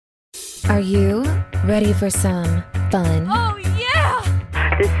Are you ready for some fun? Oh,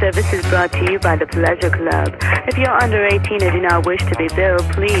 yeah! This service is brought to you by the Pleasure Club. If you're under 18 and do not wish to be billed,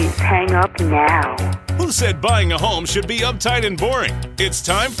 please hang up now. Who said buying a home should be uptight and boring? It's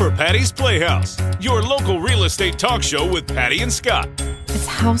time for Patty's Playhouse, your local real estate talk show with Patty and Scott. It's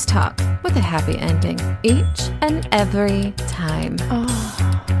house talk with a happy ending each and every time.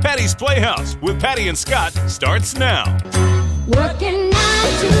 Patty's Playhouse with Patty and Scott starts now. Working 9 to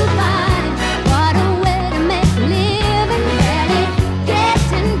 5, what a way to make a living. Barely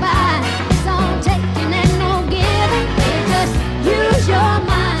getting by, it's all taking and no giving. They just use your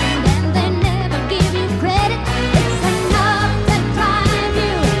mind and they never give you credit. It's enough to drive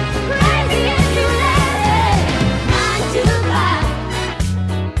you crazy if you let it. 9 to 5.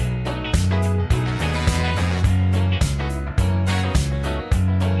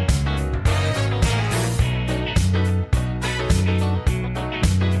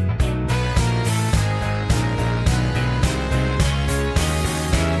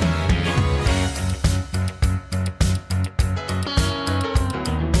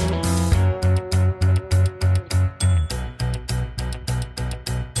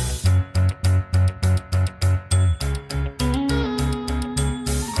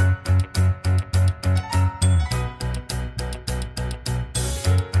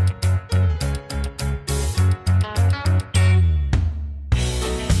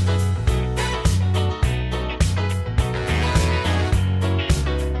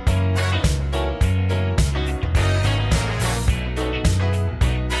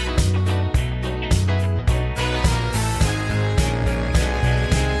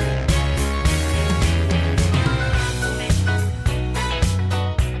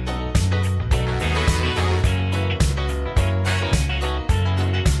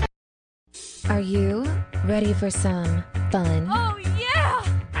 Are you ready for some fun? Oh, yeah!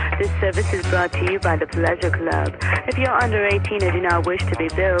 This service is brought to you by the Pleasure Club. If you're under 18 and do not wish to be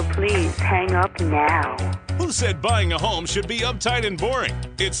billed, please hang up now. Who said buying a home should be uptight and boring?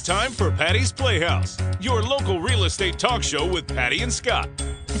 It's time for Patty's Playhouse, your local real estate talk show with Patty and Scott.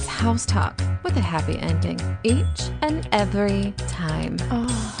 It's house talk with a happy ending each and every time.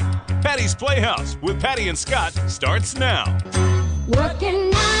 Patty's Playhouse with Patty and Scott starts now.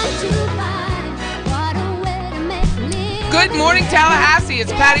 Working 9 to 5, what a way to make a living. Good morning, Tallahassee.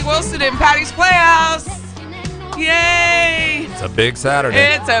 It's Patty Wilson in Patty's Playhouse. Yay! It's a big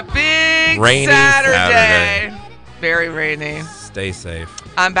Saturday. It's a big Rainy Saturday. Very rainy. Stay safe.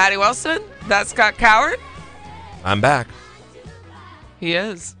 I'm Patty Wilson. That's Scott Coward. I'm back. He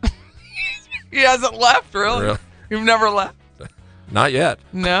is. He hasn't left, really. You've never left? Not yet.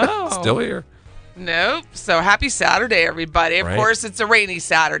 No. Still here. Nope. So happy Saturday, everybody. Of Right. course, it's a rainy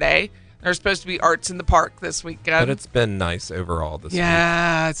Saturday. There's supposed to be arts in the park this weekend. But it's been nice overall this week.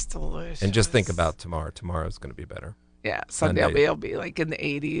 Yeah, it's delicious. And just think about tomorrow. Tomorrow's going to be better. Yeah, Sunday will be like in the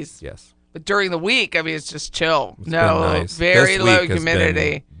 80s. Yes. But during the week, I mean, it's just chill. It's been nice. Very This low week has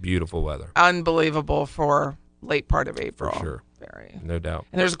humidity. been beautiful weather. Unbelievable for late part of April. For sure. Very. No doubt.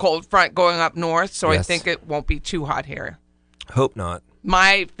 And there's a cold front going up north, so I Yes. think it won't be too hot here. Hope not.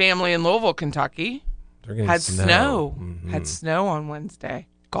 My family in Louisville, Kentucky, They're getting had snow. Mhm. Had snow on Wednesday.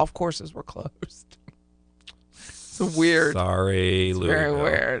 Golf courses were closed. So weird. Sorry, It's very Louisville.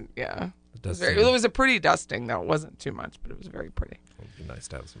 weird. Yeah. It does It was a pretty dusting, though. It wasn't too much, but it was very pretty. It'd be nice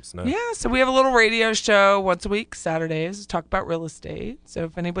to have some snow. Yeah, so we have a little radio show once a week, Saturdays, to talk about real estate. So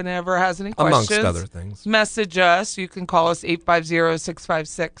if anyone ever has any Amongst questions, other things. message us. You can call us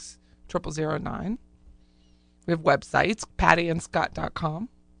 850-656-0009. We have websites, pattyandscott.com.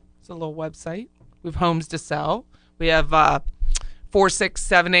 It's a little website. We have homes to sell. We have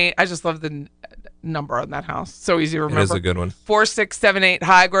 4678. I just love the number on that house. So easy to remember. It is a good one. 4678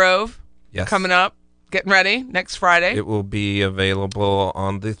 High Grove. Yes. Coming up. Getting ready next Friday. It will be available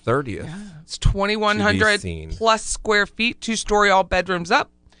on the 30th. It's 2,100 To be seen. plus square feet, 2-story, all bedrooms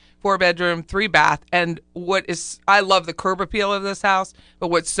up, 4-bedroom, 3-bath. And I love the curb appeal of this house, but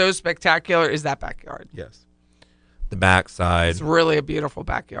what's so spectacular is that backyard. Yes. The backside. It's really a beautiful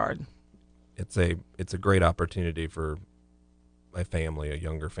backyard. It's a great opportunity for a family, a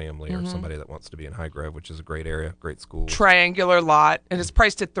younger family, or somebody that wants to be in High Grove, which is a great area, great school. Triangular lot, and it's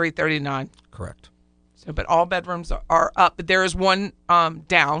priced at $339. Correct. So, but all bedrooms are up. But there is one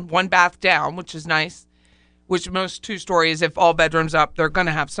bath down, which is nice. Which most 2-stories, if all bedrooms up, they're going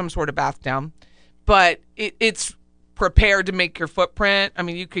to have some sort of bath down. But it's prepared to make your footprint. I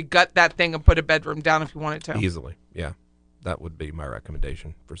mean, you could gut that thing and put a bedroom down if you wanted to. Easily, yeah. That would be my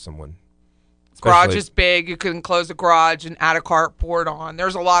recommendation for someone. Garage is big. You can close a garage and add a carport on.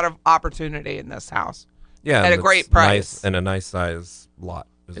 There's a lot of opportunity in this house. Yeah, at a and great it's price. nice, and a nice size lot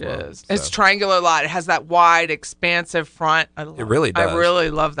as It well. is. It's triangular lot. It has that wide, expansive front. I love It really does. I really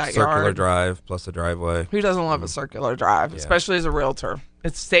love that Circular yard. drive plus a driveway. Who doesn't love a circular drive, especially as a realtor?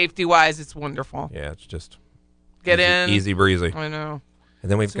 It's safety-wise, it's wonderful. Yeah, it's just Get easy, in. easy breezy. I know. And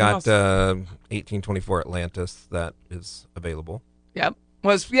then we've So got else? 1824 Atlantis that is available. Yep.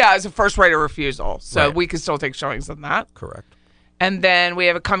 It's a first right of refusal, so Right. we can still take showings on that. Correct. And then we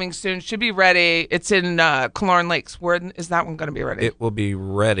have a coming soon. Should be ready. It's in Killearn Lakes. Where is that one going to be ready? It will be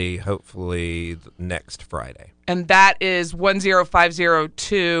ready hopefully next Friday. And that is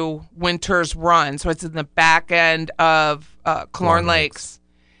 10502 Winters Run. So it's in the back end of Killearn Lakes.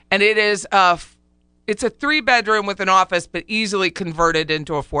 And it is it's a 3-bedroom with an office, but easily converted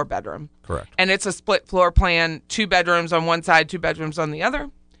into a 4-bedroom. Correct. And it's a split floor plan, 2 bedrooms on one side, 2 bedrooms on the other.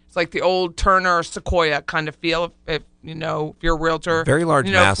 It's like the old Turner Sequoia kind of feel, if you're a realtor. Very large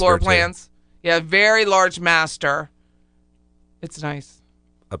master, floor too. plans. Yeah, very large master. It's nice.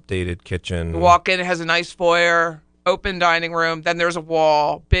 Updated kitchen. You walk in, it has a nice foyer, open dining room. Then there's a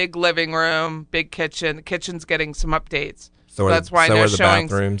wall, big living room, big kitchen. The kitchen's getting some updates. So that's why so no are the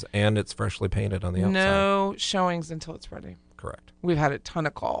showings. bathrooms, and it's freshly painted on the outside. No showings until it's ready. Correct. We've had a ton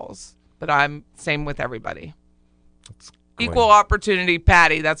of calls, but I'm same with everybody. It's Equal going- opportunity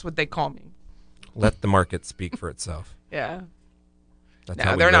Patty, that's what they call me. Let the market speak for itself. Yeah. That's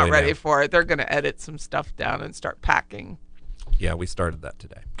how No, we they're not really ready know. for it. They're going to edit some stuff down and start packing. Yeah, we started that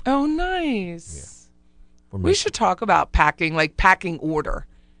today. Oh, nice. We're We should talk about packing, like packing order.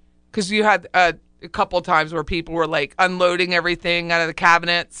 Because you had a couple times where people were like unloading everything out of the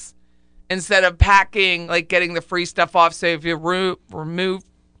cabinets instead of packing, like getting the free stuff off. So if you remove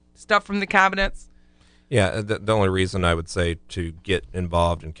stuff from the cabinets. Yeah, the only reason I would say to get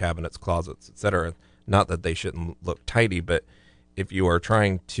involved in cabinets, closets, etc., not that they shouldn't look tidy, but if you are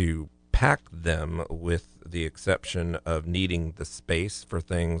trying to pack them with the exception of needing the space for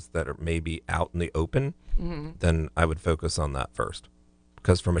things that are maybe out in the open, then I would focus on that first.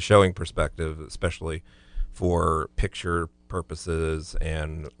 Because from a showing perspective, especially for picture purposes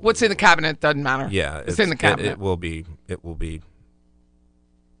and What's in the cabinet doesn't matter. yeah, It's in the cabinet. It will be.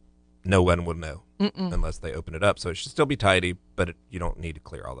 No one will know unless they open it up. So it should still be tidy, but you don't need to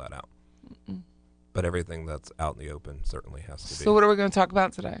clear all that out. But everything that's out in the open certainly has to be. So what are we going to talk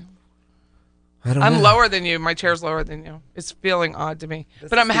about today? I don't I'm know. lower than you. My chair's lower than you. It's feeling odd to me.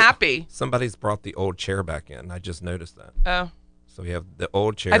 But I'm happy. Somebody's brought the old chair back in. I just noticed that. Oh. So we have the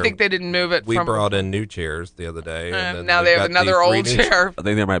old chair. I think they didn't move it We from... brought in new chairs the other day. And then now we've they have got another these old three new chair. I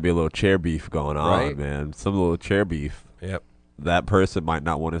think there might be a little chair beef going on, Right. man. Some little chair beef. Yep. That person might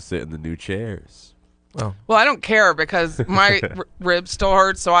not want to sit in the new chairs. Well, Well, I don't care because my ribs still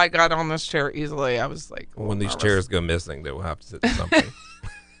hurt, so I got on this chair easily. I was like... when these nervous. chairs go missing, they will have to sit in something.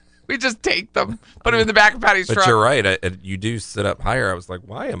 We just take them, put them in the back of Patty's But truck. you're right. You do sit up higher. I was like,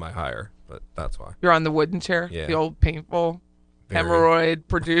 why am I higher? But that's why. You're on the wooden chair, Yeah. the old painful, Very.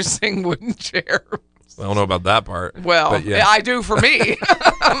 hemorrhoid-producing wooden chair. I don't know about that part. Well, but yeah, I do for me.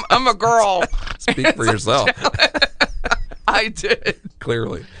 I'm a girl. speak for yourself. I did.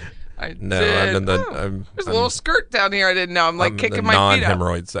 Clearly, I no. did. I'm in the. Oh, I'm, there's a I'm, little skirt down here I didn't know. I'm like I'm kicking in the my feet up.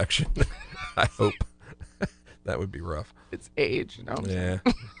 non-hemorrhoid section. I hope that would be rough. It's age, you know. Yeah,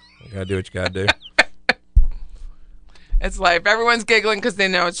 you gotta do what you gotta do. It's life. Everyone's giggling because they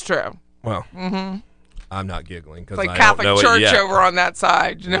know it's true. Well, I'm not giggling because It's like I Catholic don't know Church it yet. over on that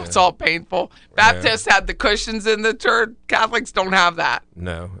side. You know, it's all painful. Baptists had the cushions in the church. Catholics don't have that.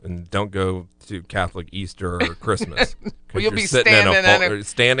 No, and don't go to Catholic Easter or Christmas. 'cause Well, you'll you're be sitting in standing in a-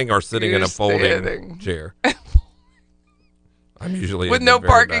 standing or sitting in You're a folding standing. chair. I'm usually With in the no very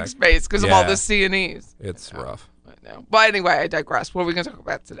parking back. space because of all Yeah. the C&Es. It's rough. I know. But anyway, I digress. What are we going to talk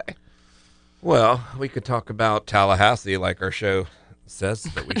about today? Well, we could talk about Tallahassee like our show says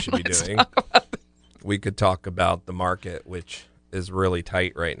that we should be doing. We could talk about the market, which is really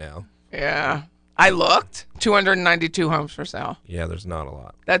tight right now. Yeah. I looked. 292 homes for sale. Yeah, there's not a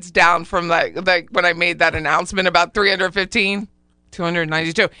lot. That's down from like when I made that announcement about 315,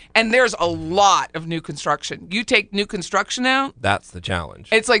 292. And there's a lot of new construction. You take new construction out, That's the challenge.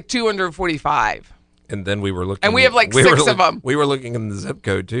 it's like 245. And then we were looking. And we have, like, were 6 of them. We were looking in the zip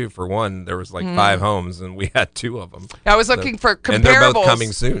code, too. For one, there was like 5 homes, and we had 2 of them. I was looking for comparables. And they're both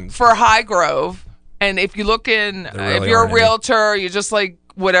coming soon. For High Grove. And if you look in, really if you're a aren't any. realtor, you just like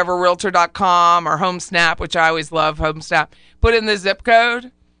whatever, realtor.com or HomeSnap, which I always love HomeSnap. Put in the zip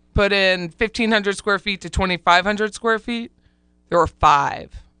code, put in 1,500 square feet to 2,500 square feet. There were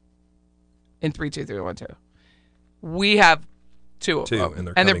 5 in 32312. We have 2 of 2, them. and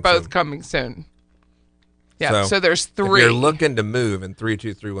they're they're coming both soon. coming soon. Yeah, so there's 3. If you're looking to move in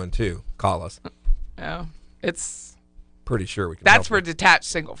 32312, call us. Yeah, it's pretty sure we can. That's help for you. detached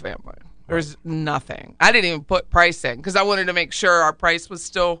single family. There's nothing. I didn't even put price in because I wanted to make sure our price was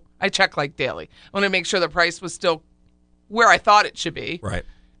still. I check like daily. I wanted to make sure the price was still where I thought it should be. Right.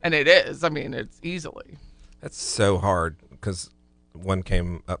 And it is. I mean, it's easily. That's so hard because one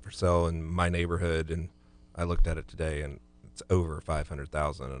came up for sale in my neighborhood, and I looked at it today, and it's over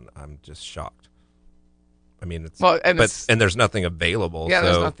 500,000, and I'm just shocked. I mean, it's and there's nothing available. Yeah, so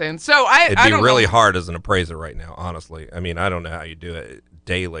there's nothing. So it'd I be don't really know. hard as an appraiser right now, honestly. I mean, I don't know how you do it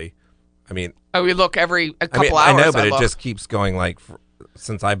daily. I mean, We look every a couple I hours. know, but it look. just keeps going. Like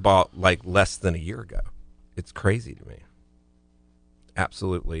since I bought like less than a year ago, it's crazy to me.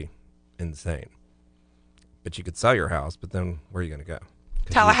 Absolutely insane. But you could sell your house, but then where are you going to go?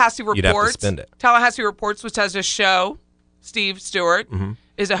 'Cause Tallahassee you'd have to Reports. spend it. Tallahassee Reports, which has a show. Steve Stewart Mm-hmm.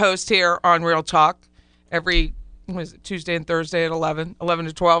 is a host here on Real Talk every Tuesday and Thursday at 11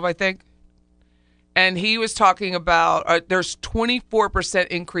 to 12, I think. And he was talking about there's 24%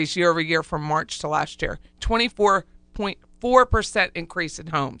 increase year over year from March to last year. 24.4% increase in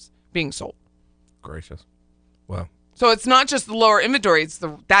homes being sold. Gracious. Well, So it's not just the lower inventory;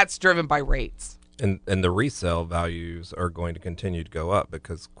 that's driven by rates. and the resale values are going to continue to go up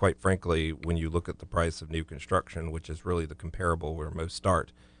because, quite frankly, when you look at the price of new construction, which is really the comparable where most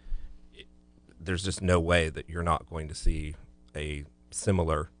start, there's just no way that you're not going to see a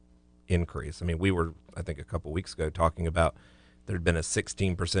similar increase. I mean, we were, I think, a couple weeks ago talking about there had been a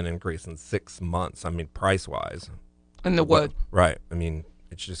 16% increase in 6 months. I mean, price-wise. In the wood. Right. I mean,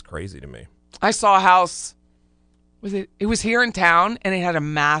 it's just crazy to me. I saw a house. It was here in town, and it had a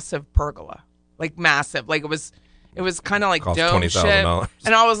massive pergola, like massive, like it was kind of like Cost dome shit. $20,000.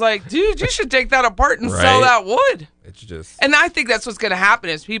 And I was like, dude, you should take that apart and sell Right. that wood. It's just And I think that's what's going to happen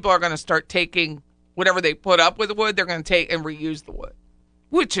is people are going to start taking whatever they put up with the wood, they're going to take and reuse the wood,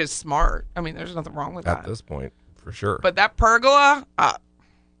 which is smart. I mean, there's nothing wrong with at that. this point, for sure. But that pergola,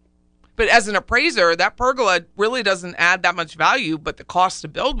 but as an appraiser, that pergola really doesn't add that much value, but the cost to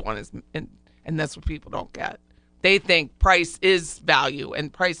build one is, and that's what people don't get. They think price is value,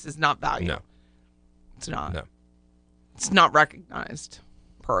 and price is not value. No. It's not. No. It's not recognized,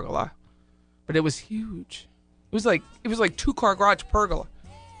 pergola. But it was huge. It was like 2-car garage pergola.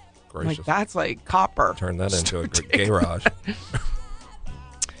 Gracious. Like that's like copper. Turn that into a Ridiculous. garage.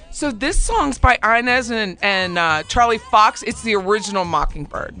 So this song's by Inez and Charlie Fox. It's the original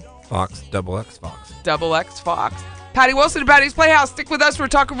Mockingbird. Fox, double X Fox. Double X Fox. Patty Wilson and Patty's Playhouse. Stick with us. We're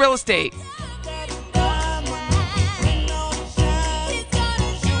talking real estate.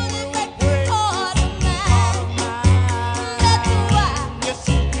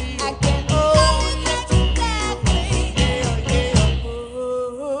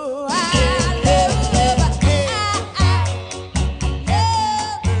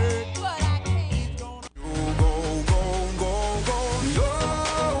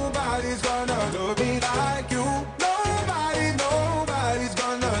 Nobody's gonna love me like you. Nobody's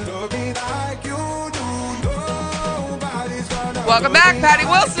gonna love me like you do. Nobody's gonna Welcome back, Patty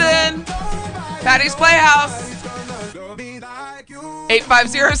Wilson. Patty's Playhouse.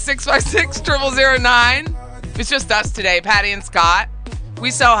 850-656-0009. It's just us today, Patty and Scott.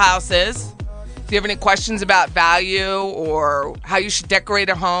 We sell houses. Do you have any questions about value or how you should decorate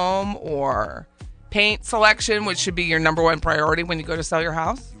a home or paint selection, which should be your number one priority when you go to sell your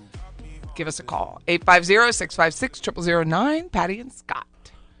house? Give us a call. 850-656-0009. Patty and Scott.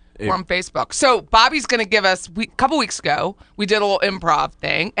 We're on Facebook. So Bobby's going to give us, a couple weeks ago, we did a little improv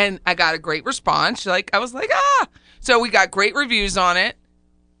thing, and I got a great response. I was like, ah. So we got great reviews on it.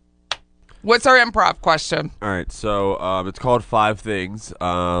 What's our improv question? All right, so it's called 5 Things,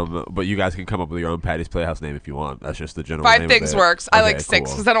 but you guys can come up with your own Patty's Playhouse name if you want. That's just the general name 5 of things it. works. I Okay, like 6 cool.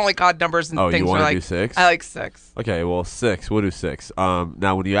 because I don't like odd numbers and Oh, you things. wanna are like, do 6? I like 6. Okay, well, 6. We'll do 6.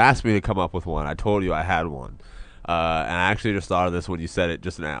 Now, when you asked me to come up with one, I told you I had one. And I actually just thought of this when you said it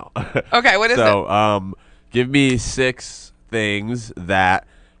just now. Okay, what is it? So, give me 6 things that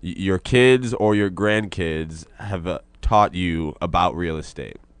your kids or your grandkids have taught you about real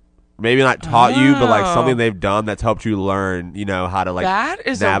estate. Maybe not taught you, but like something they've done that's helped you learn, how to like That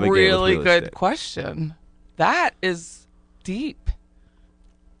is a navigate with really real good estate. question. That is deep.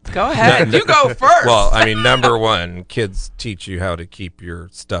 Go ahead. You go first. Well, I mean, number one, kids teach you how to keep your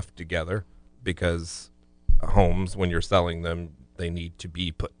stuff together because homes, when you're selling them, they need to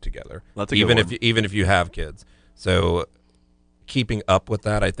be put together. That's a good even one. if you have kids. So keeping up with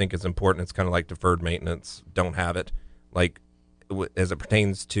that, I think, is important. It's kind of like deferred maintenance. Don't have it. Like as it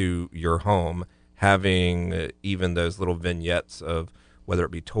pertains to your home, having even those little vignettes of whether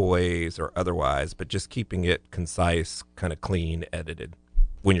it be toys or otherwise, but just keeping it concise, kind of clean, edited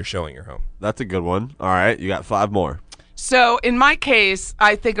when you're showing your home. That's a good one. All right, you got 5 more. So in my case,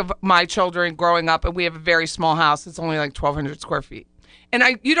 I think of my children growing up, and we have a very small house. It's only like 1,200 square feet. And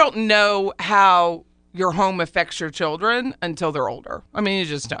you don't know how your home affects your children until they're older. I mean, you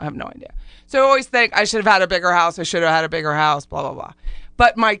just don't have no idea. So I always think I should have had a bigger house. I should have had a bigger house, blah, blah, blah.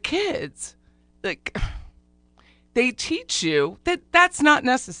 But my kids, like, they teach you that that's not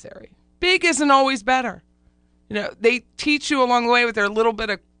necessary. Big isn't always better. You know, they teach you along the way with their little bit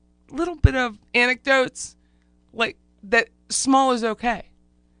of anecdotes, like that small is okay.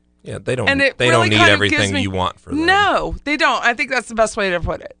 Yeah, they don't. And it They really don't need kind of everything gives me- you want for them. No, they don't. I think that's the best way to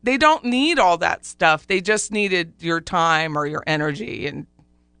put it. They don't need all that stuff. They just needed your time or your energy and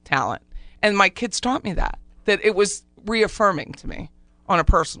talent. And my kids taught me that it was reaffirming to me on a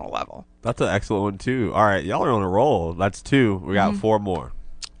personal level. That's an excellent one too. All right, y'all are on a roll. That's 2. We got 4 more.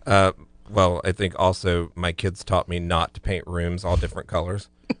 Well, I think also my kids taught me not to paint rooms all different colors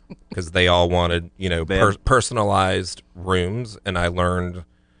because they all wanted, personalized rooms, and I learned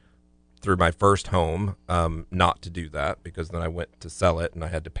through my first home not to do that because then I went to sell it and I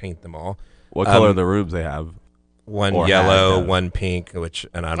had to paint them all. What color are the rooms they have? One Or yellow, had, one pink,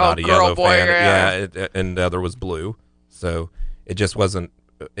 and I'm not a girl, yellow boy, fan. yeah. And the other was blue. So it just wasn't.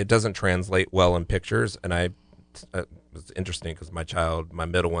 It doesn't translate well in pictures. And it was interesting because my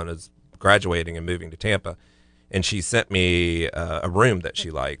middle one, is graduating and moving to Tampa, and she sent me a room that she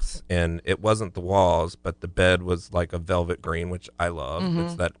likes, and it wasn't the walls, but the bed was like a velvet green, which I love.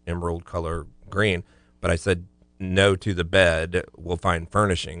 It's that emerald color green. But I said no to the bed. We'll find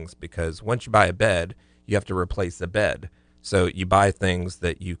furnishings, because once you buy a bed, you have to replace the bed. So you buy things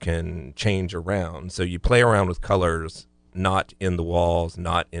that you can change around. So you play around with colors, not in the walls,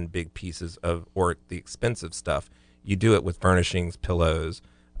 not in big pieces or the expensive stuff. You do it with furnishings, pillows,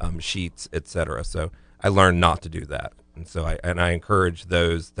 sheets, etc. So I learned not to do that, and so I encourage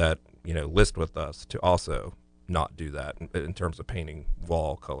those that list with us to also not do that in terms of painting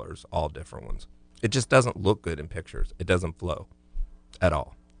wall colors, all different ones. It just doesn't look good in pictures. It doesn't flow at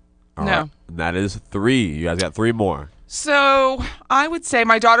all. All No. right. And that is 3. You guys got 3 more. So I would say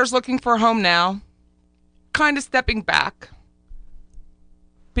my daughter's looking for a home now, kind of stepping back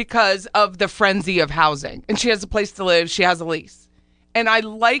because of the frenzy of housing. And she has a place to live. She has a lease. And I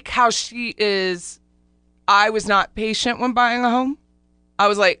like how she is. I was not patient when buying a home. I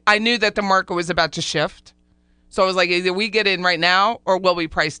was like, I knew that the market was about to shift. So I was like, either we get in right now or we'll be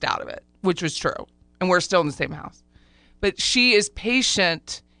priced out of it, which was true. And we're still in the same house. But she is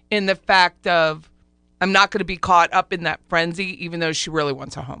patient in the fact of, I'm not going to be caught up in that frenzy, even though she really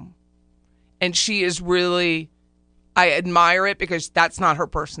wants a home. And she is really, I admire it because that's not her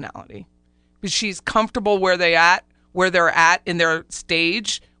personality. But she's comfortable where they're at in their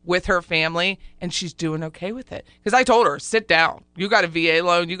stage with her family, and she's doing okay with it. Because I told her, sit down. You got a VA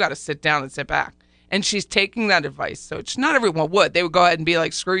loan, you got to sit down and sit back. And she's taking that advice. So it's not everyone would. They would go ahead and be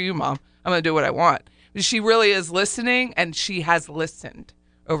like, screw you, Mom. I'm going to do what I want. But she really is listening, and she has listened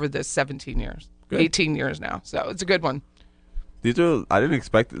over this 17 years. Good. 18 years now. So it's a good one. I didn't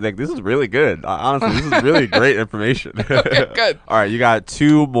expect, this is really good. Honestly, this is really great information. Good. All right, you got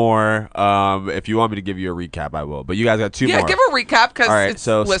 2 more. If you want me to give you a recap, I will. But you guys got 2 more. Yeah, give a recap because All right, it's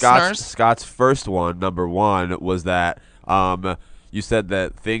so listeners. Scott's first one, number 1, was that you said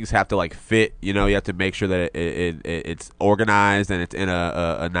that things have to like fit. You have to make sure that it's organized and it's in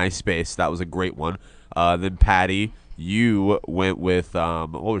a nice space. That was a great one. Then Patty, you went with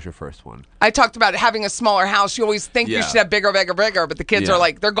what was your first one? I talked about having a smaller house. You always think you Yeah. should have bigger, but the kids Yeah. are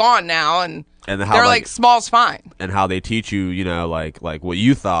like, they're gone now, and And how, they're like- like, small's fine. And how they teach you, like what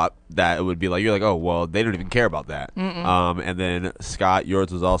you thought that it would be like. You're like, oh well, they don't even care about that. And then Scott,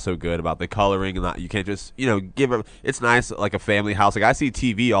 yours was also good about the coloring and that you can't just give them. It's nice like a family house. Like I see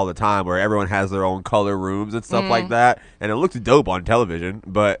TV all the time where everyone has their own color rooms and stuff like that, and it looks dope on television.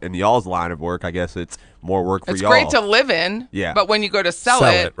 But in y'all's line of work, I guess it's more work for It's y'all. great to live in, Yeah. but when you go to sell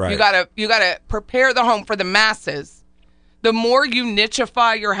Sell it, it, right. you gotta prepare the home for the masses. The more you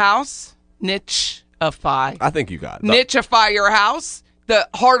nicheify your house, I think you got it. nicheify your house, the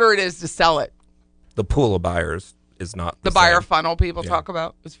harder it is to sell it. The pool of buyers is not The the buyer same. funnel people talk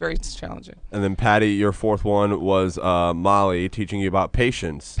about, it's very challenging. And then Patty, your fourth one was Molly teaching you about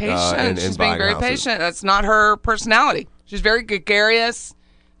patience. Patient. She's being buying very houses. patient. That's not her personality. She's very gregarious.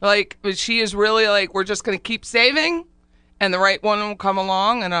 But she is really like, we're just going to keep saving, and the right one will come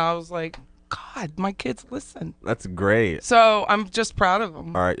along. And I was like, God, my kids listen. That's great. So I'm just proud of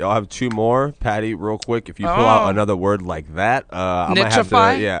them. All right, y'all have 2 more. Patty, real quick, if you pull out another word like that, I'm going to have to,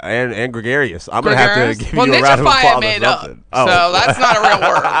 and gregarious. I'm going to have to give you a round of applause. I made up, so that's not a real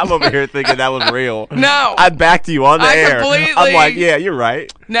word. I'm over here thinking that was real. No. I backed you on the air. Completely. I'm like, yeah, you're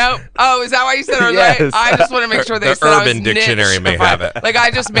right. No. Oh, is that why you said it? Yes. I just want to make sure they the said I Urban was Dictionary niche may have it. Like,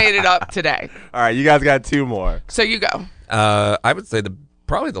 I just made it up today. All right, you guys got 2 more. So you go. I would say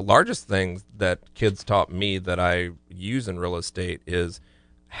probably the largest thing that kids taught me that I use in real estate is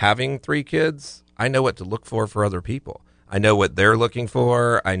having 3 kids. I know what to look for other people. I know what they're looking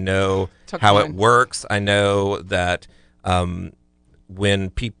for. I know how it works. I know that when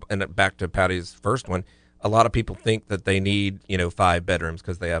people, and back to Patty's first one, a lot of people think that they need 5 bedrooms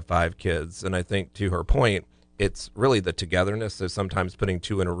because they have 5 kids. And I think to her point, it's really the togetherness. So sometimes putting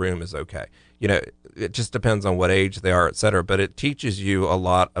 2 in a room is okay. It just depends on what age they are, et cetera. But it teaches you a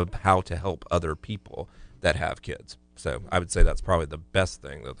lot of how to help other people that have kids. So I would say that's probably the best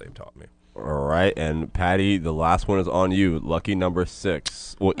thing that they've taught me. All right, and Patty, the last one is on you. Lucky number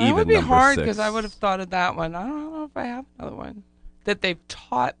 6. Well, even number 6. It would be hard because because I would have thought of that one. I don't know if I have another one that they've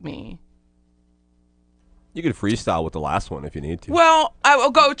taught me. You can freestyle with the last one if you need to. Well, I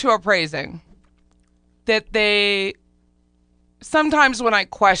will go to appraising. That they sometimes when I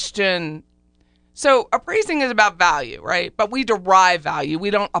question, so appraising is about value, right? But we derive value.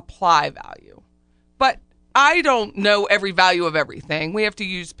 We don't apply value. But I don't know every value of everything. We have to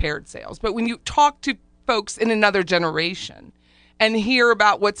use paired sales. But when you talk to folks in another generation and hear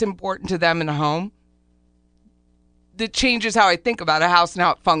about what's important to them in a home, that changes how I think about a house and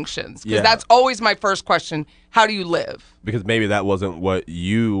how it functions. Because that's always my first question. How do you live? Because maybe that wasn't what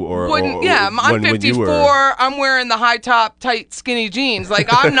you I'm 54. I'm wearing the high top, tight, skinny jeans. Like,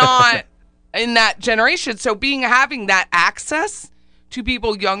 I'm not in that generation. So having that access to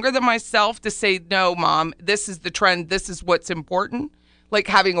people younger than myself to say, no, Mom, this is the trend. This is what's important. Like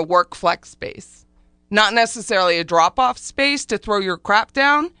having a work flex space. Not necessarily a drop-off space to throw your crap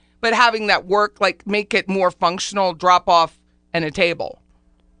down, but having that work, like make it more functional, drop-off and a table.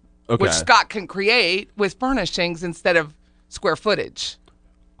 Okay. Which Scott can create with furnishings instead of square footage.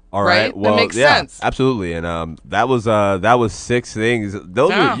 All right. Well, that makes sense. Absolutely. And that was 6 things.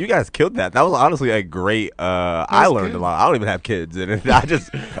 You guys killed that. That was honestly a great. I learned a lot. I don't even have kids, and I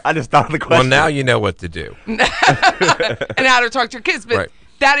just thought of the question. Well, now you know what to do and how to talk to your kids. But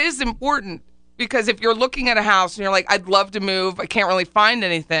that is important because if you're looking at a house and you're like, I'd love to move, I can't really find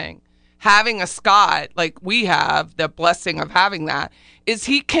anything. Having a Scott, like we have, the blessing of having that, is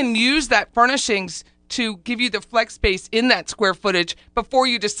he can use that furnishings to give you the flex space in that square footage before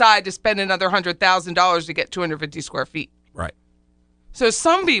you decide to spend another $100,000 to get 250 square feet. Right. So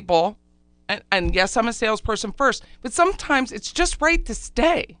some people, and yes, I'm a salesperson first, but sometimes it's just right to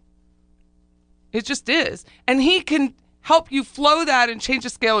stay. It just is. And he can help you flow that and change the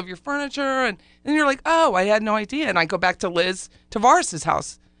scale of your furniture. And then you're like, oh, I had no idea. And I go back to Liz Tavares'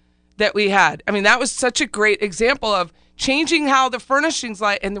 house that we had. I mean, that was such a great example of changing how the furnishings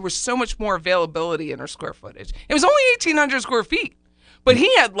and there was so much more availability in her square footage. It was only 1,800 square feet, but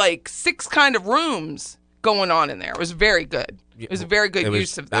he had like 6 kind of rooms going on in there. It was very good. It was a very good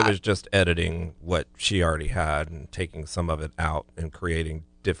use of that. It was just editing what she already had and taking some of it out and creating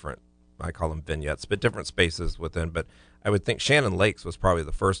different, I call them vignettes, but different spaces within. But I would think Shannon Lakes was probably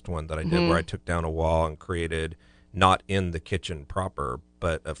the first one that I did where I took down a wall and created, not in the kitchen proper,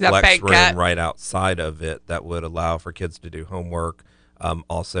 but a flex room right outside of it that would allow for kids to do homework,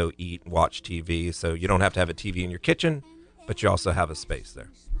 also eat, watch TV. So you don't have to have a TV in your kitchen, but you also have a space there.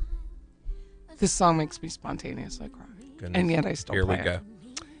 This song makes me spontaneously cry. Goodness. And yet I still play it. Here we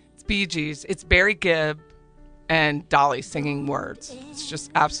go. It's Bee Gees. It's Barry Gibb and Dolly singing words. It's just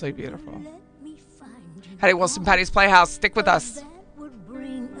absolutely beautiful. Hattie Wilson, Patty's Playhouse. Stick with us. That would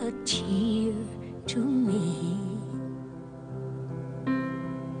bring a tear to me.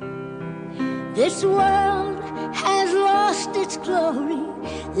 This world has lost its glory.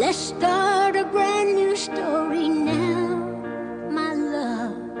 Let's start a brand new story now, my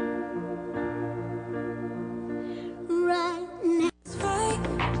love. Right now.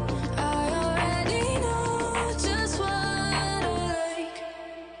 I already know just what I like.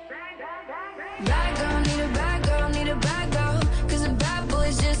 Bad girl, need a bad girl, need a bad girl. 'Cause the bad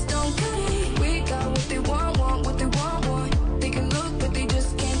boys just don't cut it. We got what they want what they want. They can look, but they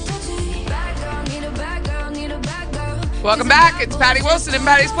just can't touch it. Bad girl, need a bad girl, need a bad girl. Welcome back. It's Patty Wilson in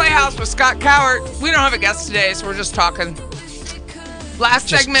Patty's Playhouse with Scott Cowart. We don't have a guest today, so we're just talking. Last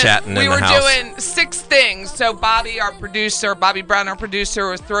Just segment, we were house. doing 6 things. So Bobby Brown, our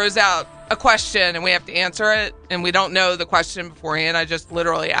producer, throws out a question, and we have to answer it. And we don't know the question beforehand. I just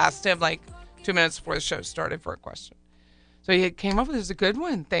literally asked him, like, 2 minutes before the show started for a question. So he came up with it. It was a good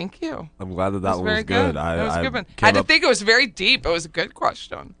one. Thank you. I'm glad that It was one very was good. That was a good one. I came had to up- think it was very deep. It was a good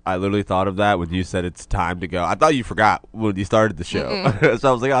question. I literally thought of that when you said it's time to go. I thought you forgot when you started the show. So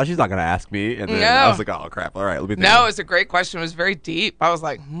I was like, oh, she's not going to ask me. And then I No. was like, oh, crap. All right, let me think. No, it was a great question. It was very deep. I was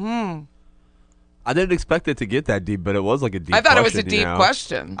like, I didn't expect it to get that deep, but it was like a deep I thought it was a question, you deep know?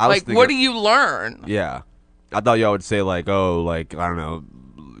 question. I was Like, thinking- what do you learn? Yeah. I thought y'all would say, like, oh, like, I don't know,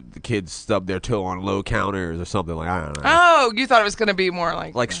 the kids stub their toe on low counters or something. Like, I don't know. Oh, you thought it was going to be more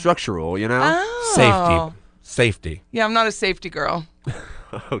like... Like structural, you know? Oh. Safety. Yeah, I'm not a safety girl,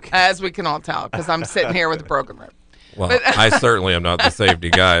 Okay. as we can all tell, because I'm sitting here with a broken rib. Well, But- I certainly am not the safety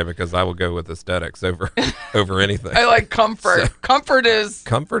guy because I will go with aesthetics over anything. I like comfort. Comfort is...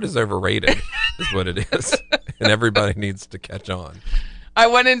 Comfort is overrated, is what it is, and everybody needs to catch on. I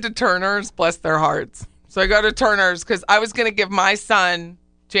went into Turner's, bless their hearts. So I go to Turner's because I was going to give my son,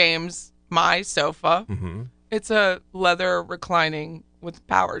 James, my sofa. Mm-hmm. It's a leather reclining with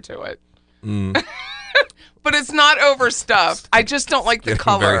power to it. But it's not overstuffed. I just don't like the Getting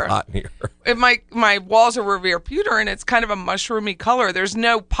color. very hot in here. And my walls are Revere pewter, and it's kind of a mushroomy color. There's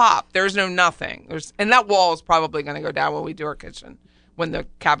no pop. There's no nothing. And that wall is probably going to go down when we do our kitchen, when the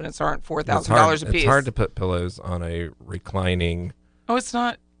cabinets aren't $4,000 a piece. It's hard to put pillows on a reclining. Oh, it's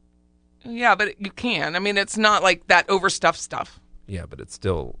not. Yeah, but you can. I mean, it's not like that overstuffed stuff. Yeah, but it's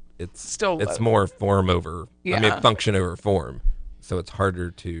still It's more form over. I mean, Yeah. function over form. So it's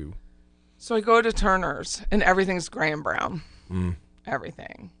harder to. So I go to Turner's, and everything's gray and brown.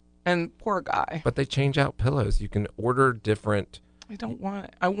 Everything. And poor guy. But they change out pillows. You can order different. I don't want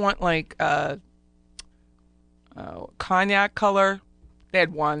it. I want like cognac color. They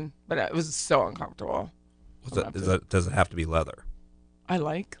had one, but it was so uncomfortable. Does it have to be leather? I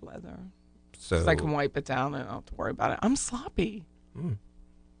like leather. So 'Cause I can wipe it down and I don't have to worry about it. I'm sloppy.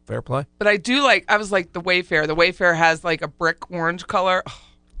 fair play. But I do like, I was like the Wayfair. The Wayfair has like a brick orange color.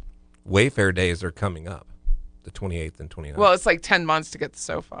 Wayfair days are coming up, the 28th and 29th. Well, it's like 10 months to get the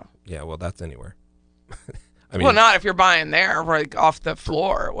sofa. Yeah, well, that's anywhere. I mean, Well, not if you're buying there, like off the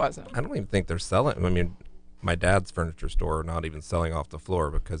floor. It wasn't. I don't even think they're selling. I mean, my dad's furniture store are not even selling off the floor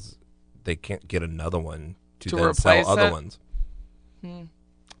because they can't get another one to then replace sell other it? ones.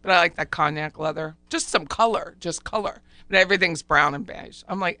 But I like that cognac leather. Just some color. Just color. But everything's brown and beige.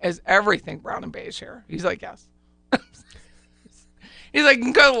 I'm like, is everything brown and beige here? He's like, yes. He's like, you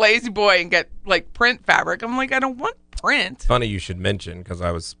can go to Lazy Boy and get like print fabric. I'm like, I don't want print. Funny you should mention because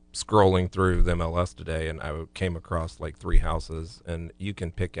I was scrolling through the MLS today and I came across like 3 houses and you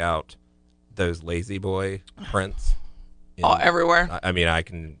can pick out those Lazy Boy prints. Oh, everywhere. I mean, I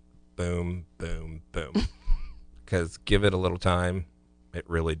can boom, boom, boom. Because give it a little time, it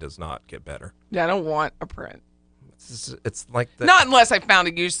really does not get better. Yeah, I don't want a print. It's like the, Not unless I found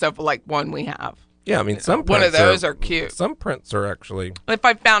a used sofa like one we have. yeah. I mean, some One of prints those are cute. Some prints are actually If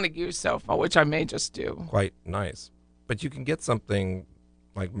I found a used sofa, which I may just do. quite nice, but you can get something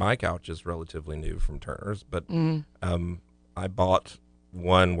like my couch is relatively new from Turner's, but I bought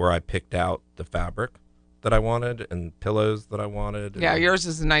one where I picked out the fabric that I wanted and pillows that I wanted. Yeah, and yours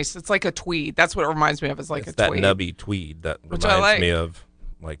is nice. It's like a tweed. That's what it reminds me of. It's like it's a that tweed. nubby tweed that Which I reminds like. me of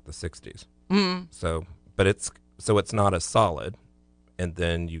like the 60s. So, but it's not a solid, and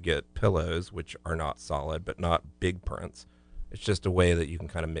then you get pillows which are not solid but not big prints. It's just a way that you can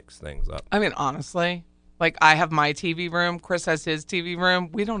kind of mix things up. I mean, honestly, like I have my TV room. Chris has his TV room.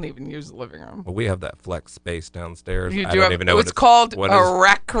 We don't even use the living room. Well, we have that flex space downstairs. You I do don't have- even know it's what called what a is-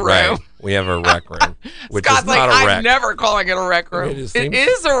 rec room. Right. We have a rec room, which Scott's is like, not a I'm rec. never calling it a rec room. It just It seems-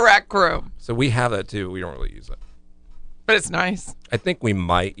 is a rec room, So we have that too. We don't really use it. but it's nice. I think we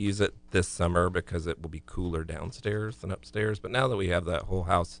might use it this summer because it will be cooler downstairs than upstairs. But now that we have that whole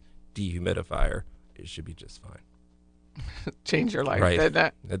house dehumidifier, it should be just fine. Change your life, Right.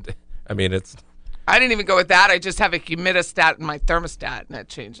 didn't it? I mean, it's I didn't even go with that. I just have a humidistat in my thermostat, and it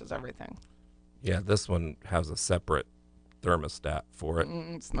changes everything. yeah. This one has a separate thermostat for it,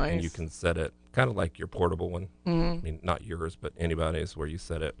 It's nice. and you can set it kind of like your portable one. I mean, not yours, but anybody's, where you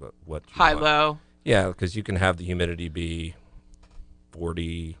set it what you High, want. low. Yeah, because you can have the humidity be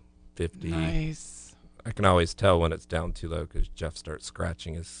 40, 50. Nice. I can always tell when it's down too low because Jeff starts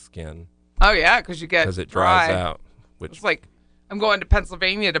scratching his skin Oh, yeah, because you get because it dries dry. out. Which It's like I'm going to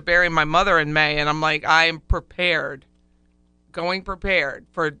Pennsylvania to bury my mother in May, and I'm like, I am prepared, going prepared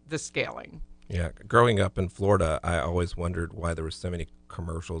for the scaling. yeah, growing up in Florida, I always wondered why there were so many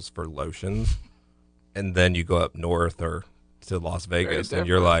commercials for lotions, and then you go up north or to Las Vegas, and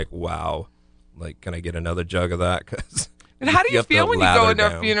you're different. like, wow, like, can I get another jug of that? Because And how do you have to feel when you go lather into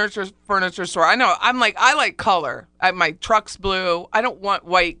a down. furniture store? I know. I like color. My truck's blue. I don't want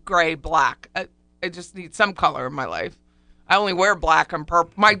white, gray, black. I just need some color in my life. I only wear black and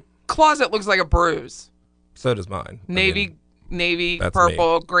purple. My closet looks like a bruise. So does mine. Navy, that's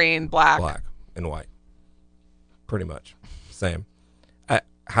purple, green, black. Black and white. Pretty much. Same.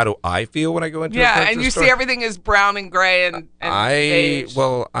 How do I feel when I go into a furniture and you store? see everything is brown and gray and beige.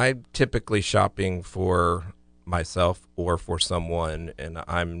 I'm typically shopping for myself or for someone, and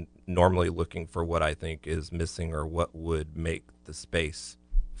I'm normally looking for what I think is missing or what would make the space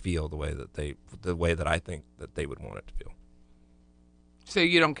feel the way that I think that they would want it to feel. So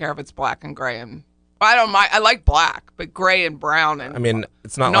you don't care if it's black and gray and I don't mind. I like black, but gray and brown and I mean,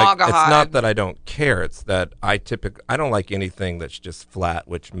 it's not that I don't care. It's that I don't like anything that's just flat,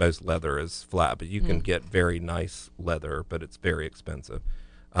 which most leather is flat, but you can get very nice leather, but it's very expensive.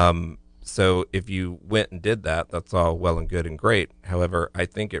 So if you went and did that, that's all well and good and great. However, I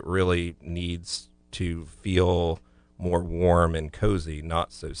think it really needs to feel more warm and cozy,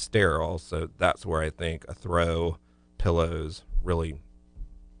 not so sterile. So that's where I think a throw, pillows really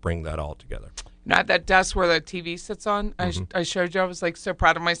bring that all together. Not that desk where the TV sits on. I showed you. I was like so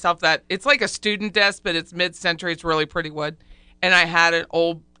proud of myself that it's like a student desk, but it's mid-century. It's really pretty wood. And I had an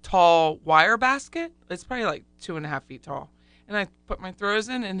old, tall wire basket. It's probably like 2.5 feet tall. And I put my throws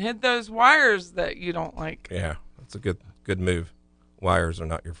in and hid those wires that you don't like. Yeah, that's a good move. Wires are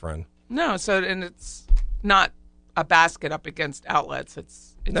not your friend. No, and it's not a basket up against outlets.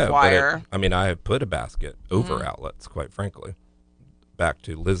 It's no, wire. I have put a basket over outlets, quite frankly. Back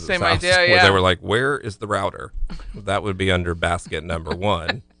to Liz's Same house, idea, where yeah. they were like, "Where is the router?" That would be under basket number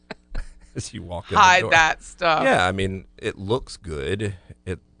 1 as you walk in the Hide door. that stuff. Yeah, I mean, it looks good.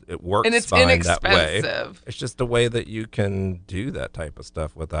 It works and it's fine inexpensive. that way. It's just a way that you can do that type of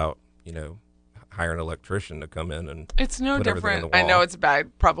stuff without, hire an electrician to come in and. It's no put everything different. on the I know wall. it's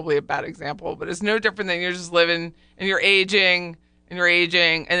probably a bad example, but it's no different than you're just living and you're aging, and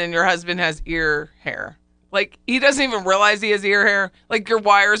then your husband has ear hair. Like, he doesn't even realize he has ear hair. Like, your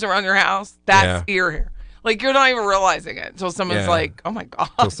wires around your house, that's ear hair. Like, you're not even realizing it until someone's like, oh, my God.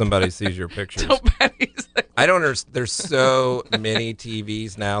 Until somebody sees your pictures. I don't understand. There's so many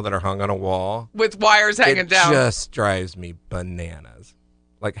TVs now that are hung on a wall. With wires hanging down. It just drives me bananas.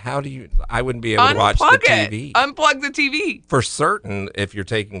 Like, I wouldn't be able to watch the TV. Unplug the TV. For certain, if you're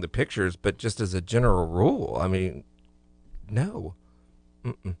taking the pictures, but just as a general rule, I mean, no.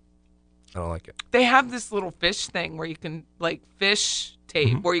 I don't like it. They have this little fish thing where you can, like, fish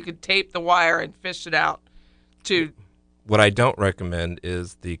tape, where you can tape the wire and fish it out to... What I don't recommend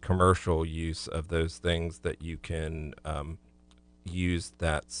is the commercial use of those things that you can use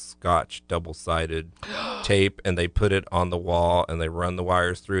that Scotch double-sided tape, and they put it on the wall, and they run the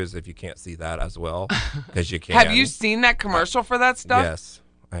wires through as if you can't see that as well, because you can. Have you seen that commercial for that stuff? Yes,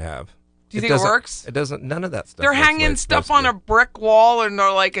 I have. Do you think it works? It doesn't. None of that stuff. They're hanging stuff on a brick wall, and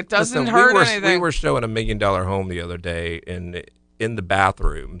they're like, it doesn't hurt anything. We were showing $1 Million Home the other day, and in the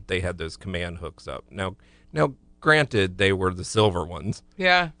bathroom they had those command hooks up. Now, granted, they were the silver ones.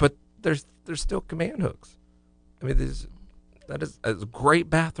 Yeah. But there's still command hooks. I mean, that is a great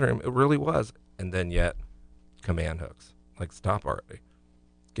bathroom. It really was. And then yet, command hooks. Like, stop already.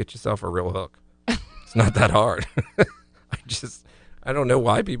 Get yourself a real hook. It's not that hard. I don't know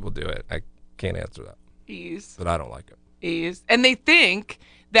why people do it. I can't answer that. Ease. But I don't like it. Ease. And they think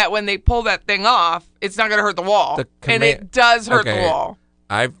that when they pull that thing off, it's not going to hurt the wall. And it does hurt the wall.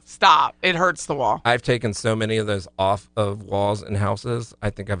 Stop. It hurts the wall. I've taken so many of those off of walls in houses.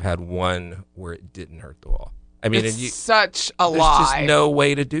 I think I've had one where it didn't hurt the wall. I mean, it's such a lie. There's just no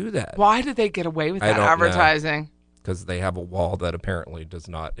way to do that. Why did they get away with that advertising? Because they have a wall that apparently does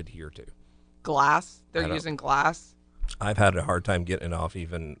not adhere to. Glass? They're using glass? I've had a hard time getting off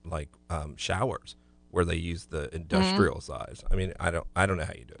even like showers where they use the industrial size. I mean, I don't know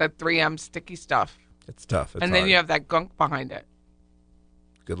how you do it. That 3M sticky stuff. It's tough. It's and then hard. you have that gunk behind it.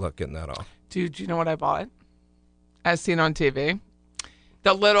 Good luck getting that off. Dude, do you know what I bought? As seen on TV.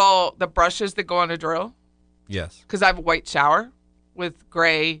 The brushes that go on a drill. Yes. Because I have a white shower with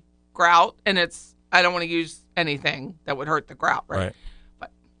gray grout, and I don't want to use anything that would hurt the grout, right?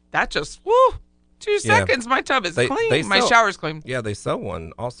 But that just, 2 seconds, my tub is clean. My shower's clean. Yeah, they sell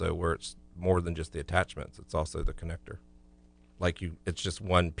one also where it's more than just the attachments. It's also the connector. Like it's just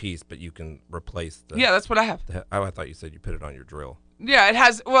one piece, but you can replace the... Yeah, that's what I have. I thought you said you put it on your drill. Yeah, it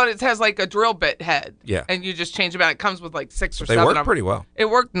has like a drill bit head. Yeah. And you just change them out. It comes with like 6 or 7 They of work them. pretty well. It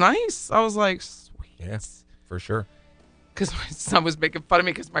worked nice. I was like, sweet. Yeah, for sure. Because my son was making fun of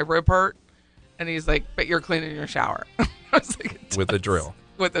me because my rib hurt. And he's like, but you're cleaning your shower. I was like, with a drill.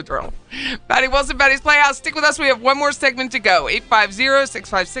 with the drill. Patty Wilson, Patty's Playhouse. Stick with us. We have one more segment to go.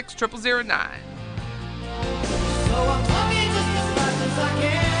 850-656-0009.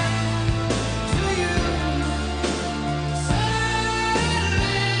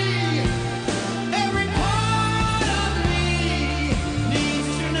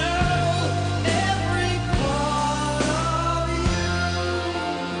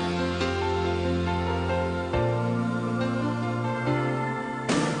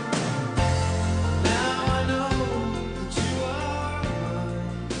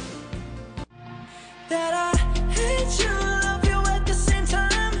 That I hate you, love you at the same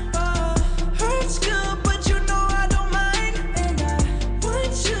time. Hurts good, but you know I don't mind. And I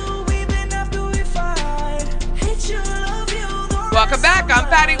want you even after we fight. Hate you, love you. Welcome back. I'm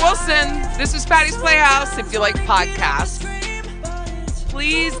Patty Wilson. This is Patty's Playhouse. If you like podcasts,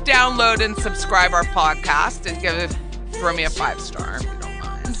 please download and subscribe our podcast and throw me a 5-star if you don't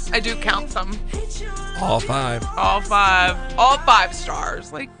mind. I do count them. All 5. All 5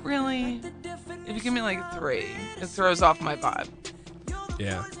 stars. Like, really? If you give me like 3, it throws off my vibe.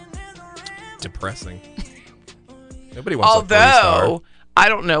 Yeah. Depressing. Nobody wants a 3-star. Although, I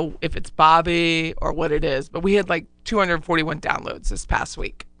don't know if it's Bobby or what it is, but we had like 241 downloads this past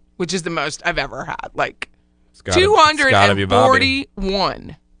week, which is the most I've ever had. Like, It's gotta be Bobby.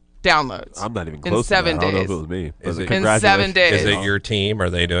 241 downloads. I'm not even in close 7 to that. I don't know days. if it was me. Is it- In 7 days. Is it your team? Are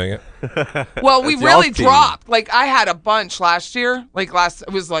they doing it? Well, we It's really y'all's team. dropped. Like, I had a bunch last year. It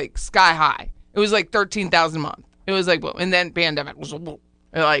was like sky high. It was like 13,000 a month. It was like, and then pandemic was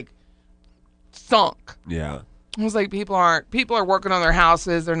like sunk. Yeah. It was like people are working on their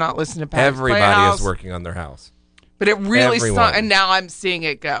houses. They're not listening to Patty's Everybody Playhouse. is working on their house. But it really Everyone. sunk, and now I'm seeing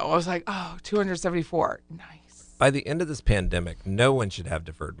it go. I was like, oh, 274. Nice. By the end of this pandemic, no one should have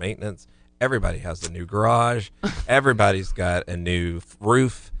deferred maintenance. Everybody has a new garage. Everybody's got a new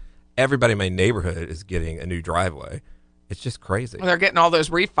roof. Everybody in my neighborhood is getting a new driveway. It's just crazy. Well, they're getting all those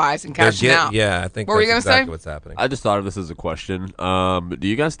refis and cashing out. Yeah, I think What were that's you gonna exactly say? what's happening. I just thought of this as a question. Do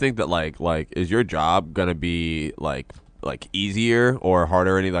you guys think that like is your job gonna be like easier or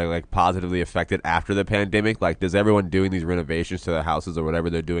harder, any like positively affected after the pandemic? Like, does everyone doing these renovations to their houses or whatever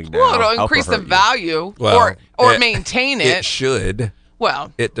they're doing now? Well, it'll help or increase the hurt you? value Well, or maintain it. It should.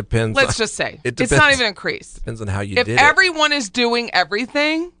 Well, It depends. let's just say It it's depends. not even increased. Depends on how you If did it. everyone is doing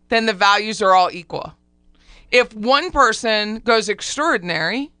everything, then the values are all equal. If one person goes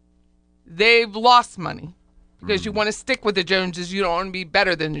extraordinary, they've lost money because you want to stick with the Joneses. You don't want to be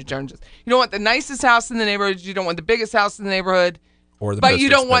better than the Joneses. You don't want the nicest house in the neighborhood. You don't want the biggest house in the neighborhood. Or the But most you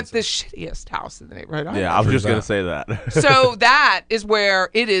don't want the expensive. shittiest house in the neighborhood. either. Yeah, I was True just gonna that. say that. So that is where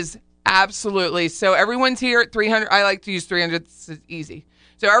it is absolutely. So everyone's here at 300. I like to use 300. It's easy.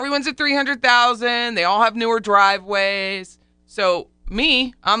 So everyone's at 300,000. They all have newer driveways. So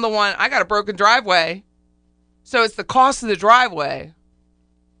me, I'm the one. I got a broken driveway. So it's the cost of the driveway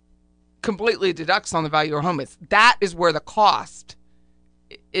completely deducts on the value of your home. That is where the cost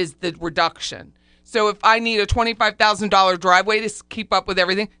is, the reduction. So if I need a $25,000 driveway to keep up with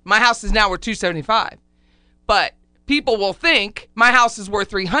everything, my house is now worth $275,000. But people will think my house is worth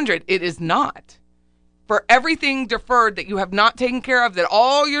 $300,000. It is not. For everything deferred that you have not taken care of, that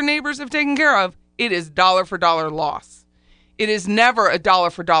all your neighbors have taken care of, it is dollar for dollar loss. It is never a dollar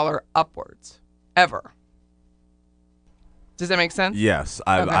for dollar upwards, ever. Does that make sense? Yes,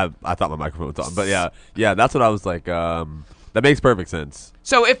 Okay. I thought my microphone was on, but yeah, that's what I was like. That makes perfect sense.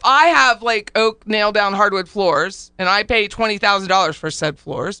 So if I have like oak nail down hardwood floors and I pay $20,000 for said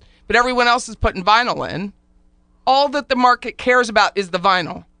floors, but everyone else is putting vinyl in, all that the market cares about is the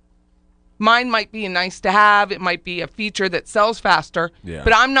vinyl. Mine might be a nice to have. It might be a feature that sells faster, Yeah.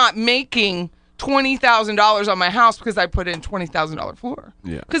 but I'm not making $20,000 on my house because I put in $20,000 floor.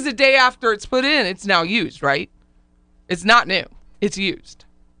 Yeah. Because the day after it's put in, it's now used, right? It's not new. It's used.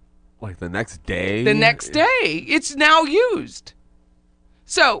 Like the next day. The next day, it's now used.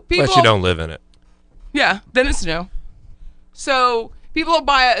 So people, Unless you don't live in it. yeah, then it's new. So people will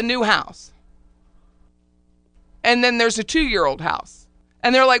buy a new house, and then there's a 2-year-old house,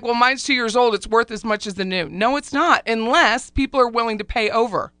 and they're like, "Well, mine's 2 years old. It's worth as much as the new." No, it's not, unless people are willing to pay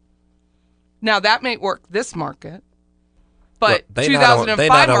over. Now that may work this market, but Look,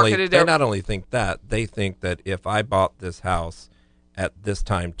 2005 market is they different. not only think that, they think that if I bought this house at this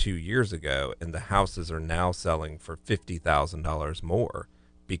time 2 years ago and the houses are now selling for $50,000 more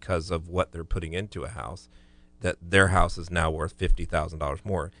because of what they're putting into a house, that their house is now worth $50,000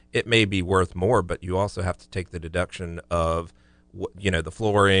 more. It may be worth more, but you also have to take the deduction of the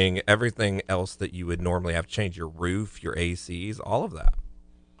flooring, everything else that you would normally have to change, your roof, your ACs, all of that.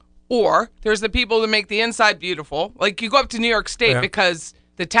 Or there's the people that make the inside beautiful. Like you go up to New York State Yeah. because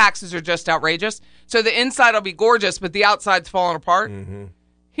The taxes are just outrageous. So the inside will be gorgeous, but the outside's falling apart. Mm-hmm.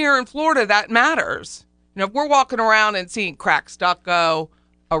 Here in Florida, that matters. If we're walking around and seeing cracked stucco,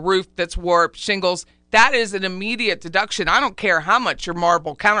 a roof that's warped, shingles, that is an immediate deduction. I don't care how much your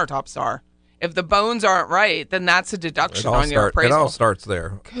marble countertops are. If the bones aren't right, then that's a deduction on your appraisal. It all starts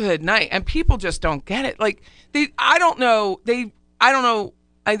there. Good night. And people just don't get it. Like I don't know.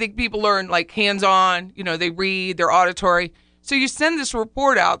 I think people learn like hands-on. They read, they're auditory. So you send this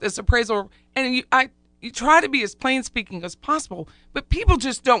report out, this appraisal, and you try to be as plain speaking as possible. But people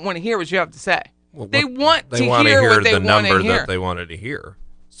just don't want to hear what you have to say. Well, they want to hear what they the want to number hear. that they wanted to hear.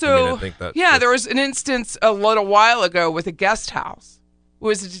 So I think that's there was an instance a little while ago with a guest house. It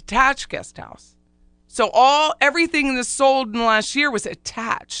was a detached guest house. So everything that sold in the last year was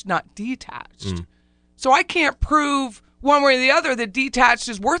attached, not detached. So I can't prove one way or the other that detached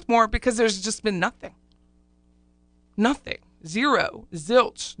is worth more because there's just been nothing. Nothing. Zero.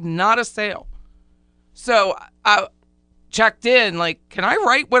 Zilch. Not a sale. So I checked in, like, can I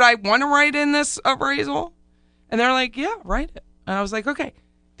write what I want to write in this appraisal? And they're like, yeah, write it. And I was like, okay.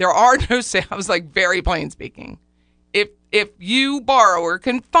 There are no sales. I was like, very plain speaking. If you, borrower,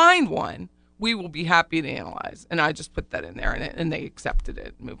 can find one, we will be happy to analyze. And I just put that in there, and they accepted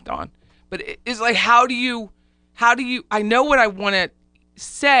it and moved on. But it's like, how do you, I know what I want to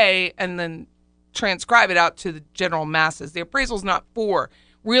say and then transcribe it out to the general masses. The appraisal's not for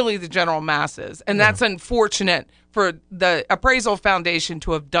really the general masses. And that's unfortunate for the Appraisal Foundation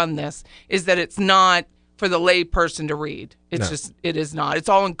to have done this, is that it's not for the lay person to read. It's it is not. It's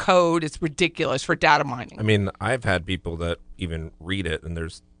all in code. It's ridiculous for data mining. I mean, I've had people that even read it, and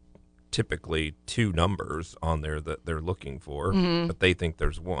there's typically two numbers on there that they're looking for, but they think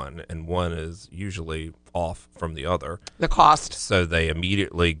there's one, and one is usually off from the other. The cost. So they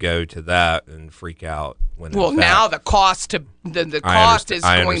immediately go to that and freak out. Now the cost the cost is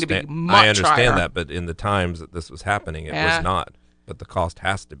going to be much higher. I understand that, but in the times that this was happening, it was not. But the cost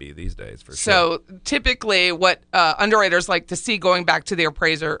has to be these days for sure. So typically what underwriters like to see, going back to the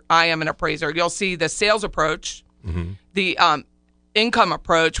appraiser, I am an appraiser, you'll see the sales approach, the income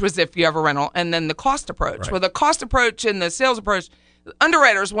approach was if you have a rental, and then the cost approach. Right. Well, the cost approach and the sales approach,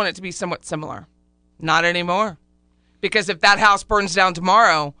 underwriters want it to be somewhat similar. Not anymore. Because if that house burns down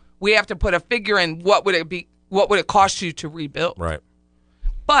tomorrow, we have to put a figure in what would it cost you to rebuild. Right.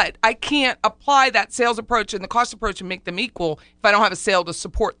 But I can't apply that sales approach and the cost approach and make them equal if I don't have a sale to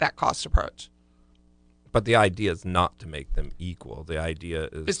support that cost approach. But the idea is not to make them equal. The idea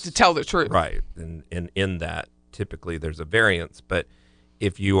is to tell the truth. Right. And in that, typically there's a variance. But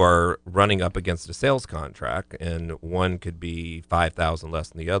if you are running up against a sales contract and one could be $5,000 less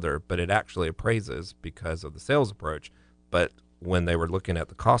than the other, but it actually appraises because of the sales approach. But when they were looking at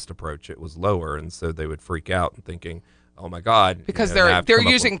the cost approach, it was lower. And so they would freak out and thinking, oh my God. Because they're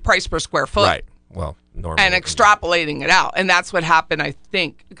using price per square foot. Right. Well, normally. And extrapolating it out. And that's what happened, I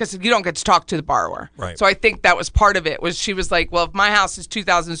think, because you don't get to talk to the borrower. Right. So I think that was part of it, was she was like, well, if my house is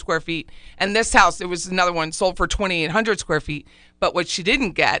 2,000 square feet and this house, it was another one, sold for 2,800 square feet. But what she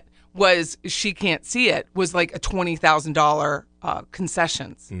didn't get was, she can't see it, was like a $20,000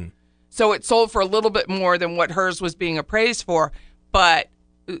 concessions. So it sold for a little bit more than what hers was being appraised for. But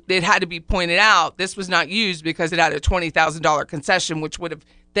it had to be pointed out this was not used because it had a $20,000 concession, which would have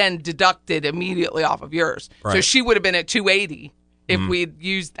then deducted immediately off of yours. Right. So she would have been at 280 if we'd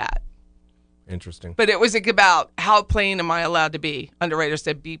used that. Interesting. But it was about how plain am I allowed to be? Underwriter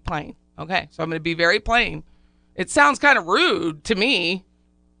said, be plain. Okay, so I'm going to be very plain. It sounds kind of rude to me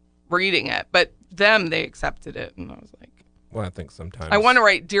reading it, but they accepted it. And I was like, well, I think sometimes I want to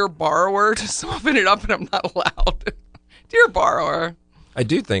write Dear Borrower to soften it up, and I'm not allowed. Dear Borrower. I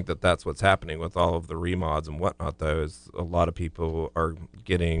do think that that's what's happening with all of the remods and whatnot, though, is a lot of people are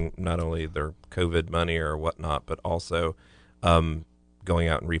getting not only their COVID money or whatnot, but also going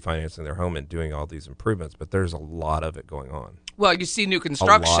out and refinancing their home and doing all these improvements. But there's a lot of it going on. Well, you see new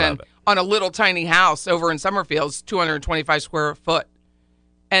construction on a little tiny house over in Summerfield's 225 square foot.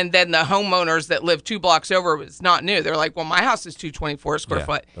 And then the homeowners that live 2 blocks over was not new. They're like, well, my house is 224 square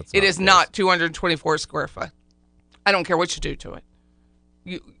foot. It is not 224 square foot. I don't care what you do to it.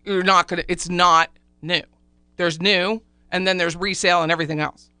 You're not going to, it's not new. There's new, and then there's resale and everything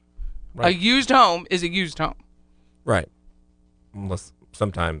else. Right. A used home is a used home. Right. Unless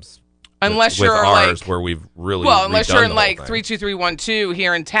sometimes. Unless with you're ours like, where we've really unless you're in like thing. 32312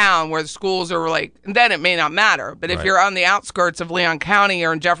 here in town where the schools are like, then it may not matter. But if you're on the outskirts of Leon County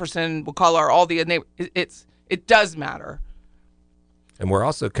or in Jefferson, McCullough, or all the it does matter. And we're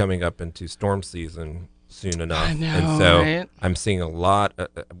also coming up into storm season soon enough. I know, and so right? I'm seeing a lot.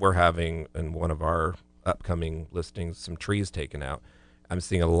 We're having in one of our upcoming listings some trees taken out. I'm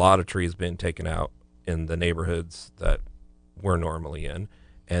seeing a lot of trees being taken out in the neighborhoods that we're normally in,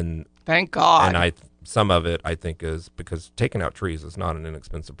 and Thank God. And some of it I think is because taking out trees is not an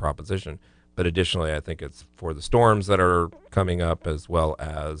inexpensive proposition. But additionally, I think it's for the storms that are coming up as well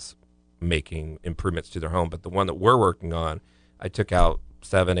as making improvements to their home. But the one that we're working on, I took out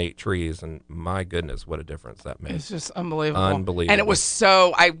 7-8 trees, and my goodness, what a difference that made. It's just unbelievable. Unbelievable. And it was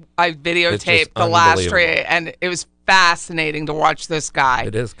so, I It's videotaped just the last unbelievable. tree, and it was fascinating to watch this guy.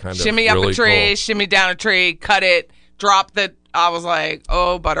 It is kind of shimmy up really a tree, cool. shimmy down a tree, cut it, drop the. I was like,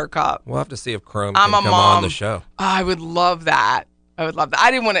 oh, Buttercup. We'll have to see if Chrome I'm can a come mom. on the show. I would love that. I would love that.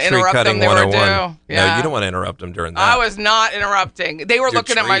 I didn't want to Tree interrupt cutting them. They were 101. due. Yeah. No, you don't want to interrupt them during that. I was not interrupting. They were Your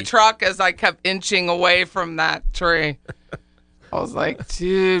looking at my tree. truck as I kept inching away from that tree. I was like,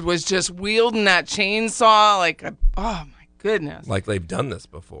 dude, was just wielding that chainsaw. Like, oh my goodness. Like they've done this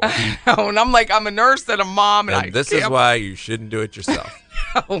before. And I'm like, I'm a nurse and a mom. And And this is why you shouldn't do it yourself.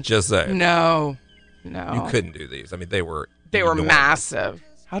 Just saying. No. You couldn't do these. I mean, they were enormous. massive.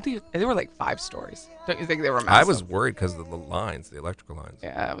 They were like 5 stories. Don't you think they were massive? I was worried because of the lines, the electrical lines.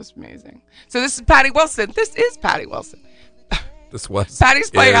 Yeah, it was amazing. So this is Patty Wilson. This is Patty Wilson. This was Patty's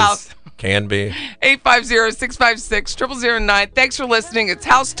Playhouse. Can be. 850-656-0009. Thanks for listening. It's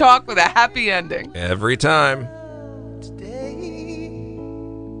House Talk with a happy ending. Every time.